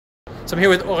So I'm here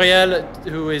with Ouriel,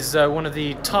 who is one of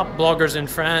the top bloggers in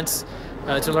France,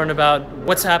 to learn about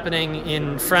what's happening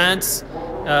in France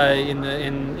in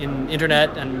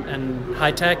internet and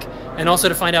high tech, and also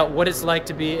to find out what it's like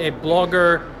to be a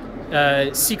blogger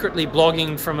secretly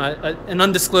blogging from an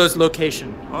undisclosed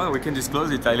location. Oh, we can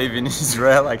disclose it. I live in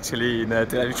Israel, actually.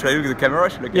 Should I look at the camera?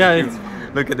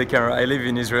 Look at the camera. I live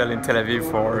in Israel, in Tel Aviv,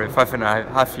 for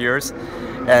 5.5 years.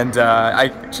 And I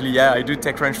do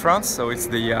Techcrunch France, so it's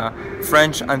the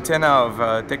French antenna of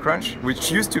Techcrunch,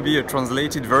 which used to be a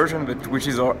translated version, but which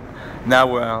is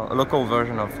now a local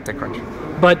version of Techcrunch.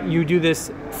 But you do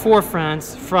this for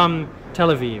France from Tel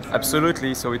Aviv.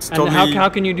 Absolutely, so it's totally... And how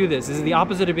can you do this? This is the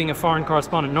opposite of being a foreign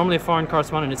correspondent. Normally a foreign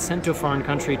correspondent is sent to a foreign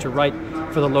country to write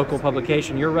for the local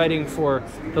publication. You're writing for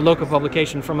the local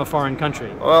publication from a foreign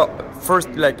country. Well, first,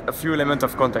 like a few elements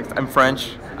of context. I'm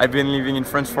French. I've been living in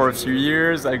France for a few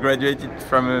years. I graduated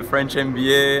from a French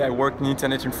MBA. I worked in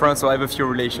internet in France, so I have a few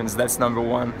relations. That's number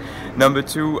one. Number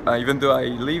two, even though I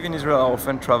live in Israel, I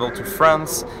often travel to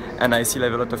France, and I still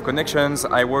have a lot of connections.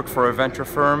 I work for a venture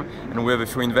firm, and we have a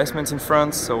few investments in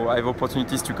France, so I have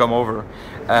opportunities to come over.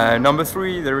 Number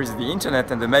three, there is the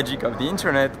internet, and the magic of the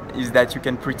internet is that you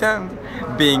can pretend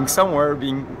being somewhere,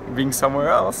 being somewhere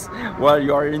else while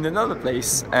you are in another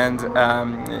place. And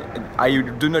I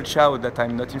do not shout that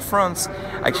I'm not in France.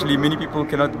 Actually, many people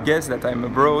cannot guess that I'm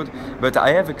abroad, but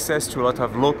I have access to a lot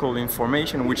of local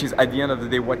information, which is at the end of the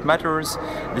day what matters.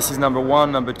 This is number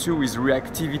one. Number two is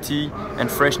reactivity and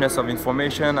freshness of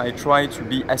information. I try to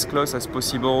be as close as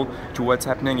possible to what's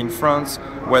happening in France,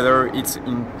 whether it's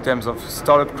in terms of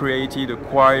startup created,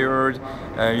 acquired,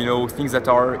 things that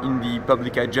are in the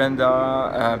public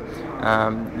agenda.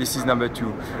 This is number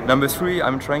two. Number three,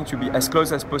 I'm trying to be as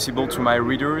close as possible to my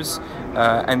readers,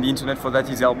 and the internet for that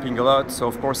is helping a lot. So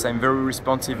of course I'm very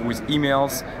responsive with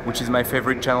emails, which is my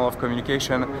favorite channel of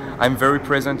communication. I'm very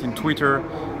present in Twitter.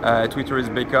 Twitter is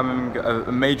becoming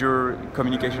a major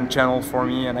communication channel for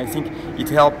me, and I think it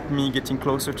helped me getting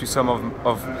closer to some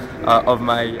of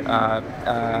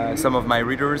my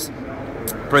readers.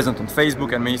 Present on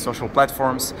Facebook and many social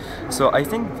platforms. So I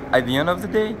think at the end of the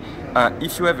day,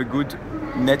 if you have a good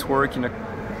network in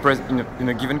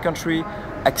a given country,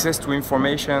 access to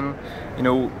information,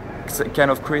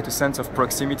 kind of create a sense of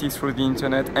proximity through the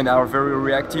internet, and are very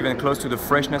reactive and close to the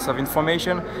freshness of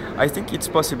information, I think it's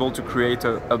possible to create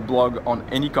a blog on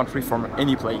any country from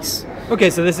any place. Okay,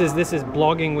 so this is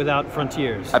blogging without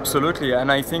frontiers. Absolutely,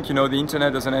 and I think the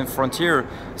internet doesn't have frontier.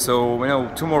 So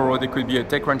tomorrow there could be a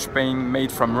Techcrunch Spain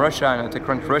made from Russia and a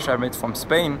Techcrunch Russia made from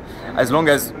Spain, as long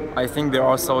as I think there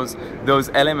are those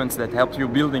elements that help you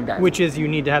building that. Which is, you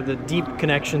need to have the deep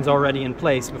connections already in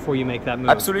place before you make that move.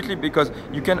 Absolutely, because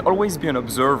you can always be an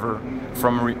observer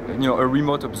from a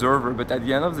remote observer, but at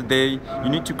the end of the day you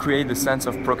need to create a sense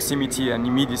of proximity and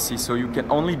immediacy. So you can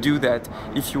only do that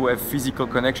if you have physical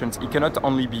connections. It cannot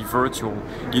only be virtual.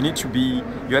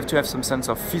 You have to have some sense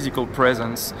of physical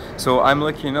presence. So I'm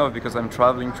lucky enough because I'm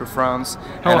traveling to France.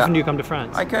 How often do you come to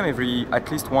France? I come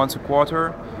at least once a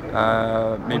quarter.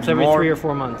 Maybe once every more. 3 or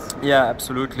 4 months. Yeah,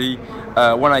 absolutely.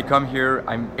 When I come here,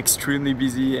 I'm extremely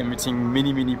busy. I'm meeting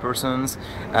many persons,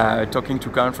 talking to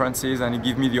conferences, and it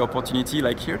gives me the opportunity.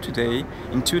 Like here today,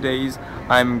 in 2 days,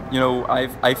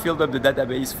 I filled up the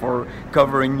database for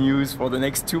covering news for the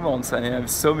next 2 months, and I have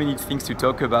so many things to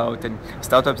talk about, and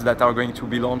startups that are going to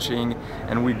be launching,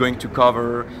 and we're going to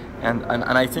cover. And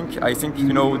I think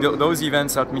those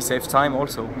events help me save time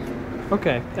also.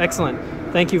 Okay, excellent.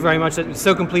 Thank you very much. That was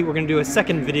so complete. We're going to do a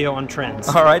second video on trends.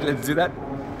 All right, let's do that.